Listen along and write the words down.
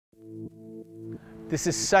This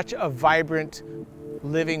is such a vibrant,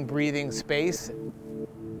 living, breathing space.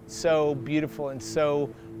 So beautiful and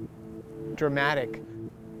so dramatic.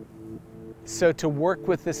 So to work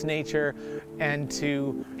with this nature and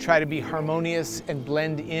to try to be harmonious and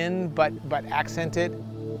blend in, but accent it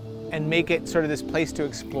and make it sort of this place to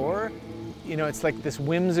explore. You know, it's like this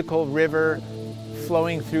whimsical river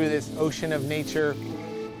flowing through this ocean of nature.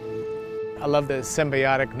 I love the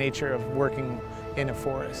symbiotic nature of working in a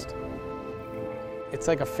forest. It's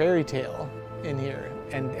like a fairy tale in here,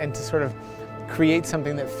 and to sort of create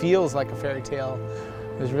something that feels like a fairy tale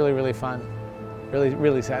is really, really fun,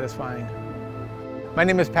 really satisfying. My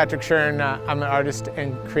name is Patrick Shearn. I'm an artist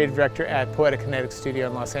and creative director at Poetic Kinetics Studio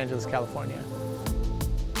in Los Angeles, California.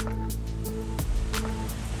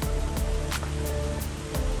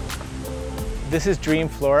 This is Dream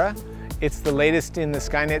Flora. It's the latest in the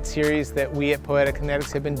Skynet series that we at Poetic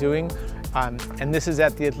Kinetics have been doing, and this is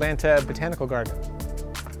at the Atlanta Botanical Garden.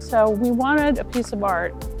 So we wanted a piece of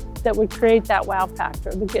art that would create that wow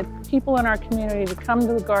factor, to get people in our community to come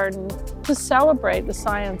to the garden to celebrate the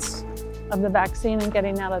science of the vaccine and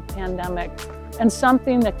getting out of the pandemic, and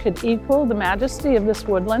something that could equal the majesty of this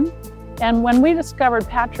woodland. And when we discovered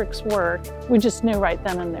Patrick's work, we just knew right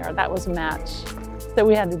then and there that was a match, that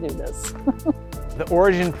we had to do this. The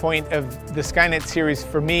origin point of the Skynet series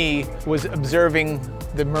for me was observing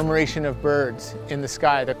the murmuration of birds in the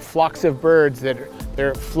sky, the flocks of birds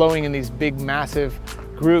they're flowing in these big, massive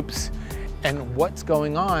groups, and what's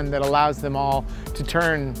going on that allows them all to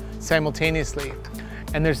turn simultaneously.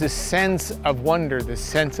 And there's this sense of wonder, this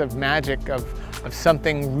sense of magic, of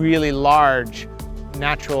something really large,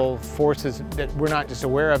 natural forces that we're not just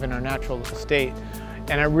aware of in our natural state.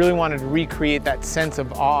 And I really wanted to recreate that sense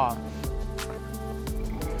of awe.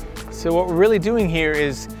 So what we're really doing here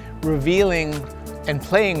is revealing and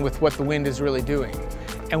playing with what the wind is really doing.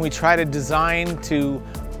 And we try to design to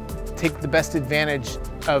take the best advantage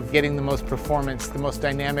of getting the most performance, the most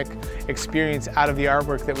dynamic experience out of the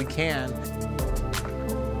artwork that we can.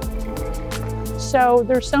 So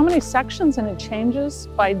there's so many sections and it changes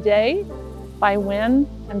by day, by wind,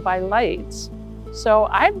 and by lights. So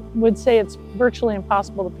I would say it's virtually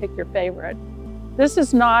impossible to pick your favorite. This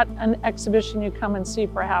is not an exhibition you come and see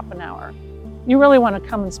for half an hour. You really want to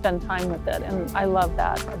come and spend time with it, and I love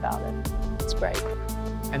that about it. It's great.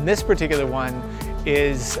 And this particular one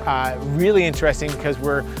is really interesting because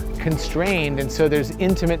we're constrained, and so there's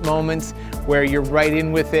intimate moments where you're right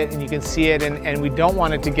in with it and you can see it, and we don't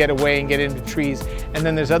want it to get away and get into trees. And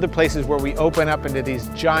then there's other places where we open up into these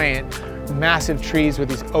giant, massive trees with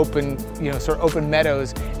these open, sort of open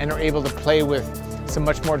meadows, and are able to play with some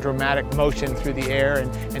much more dramatic motion through the air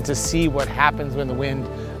and to see what happens when the wind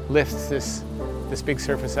lifts this big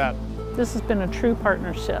surface up. This has been a true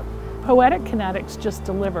partnership. Poetic Kinetics just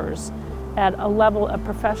delivers at a level of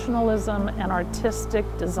professionalism and artistic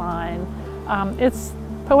design.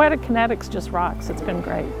 Poetic Kinetics just rocks. It's been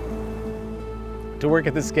great. To work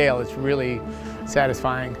at this scale, it's really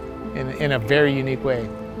satisfying in a very unique way.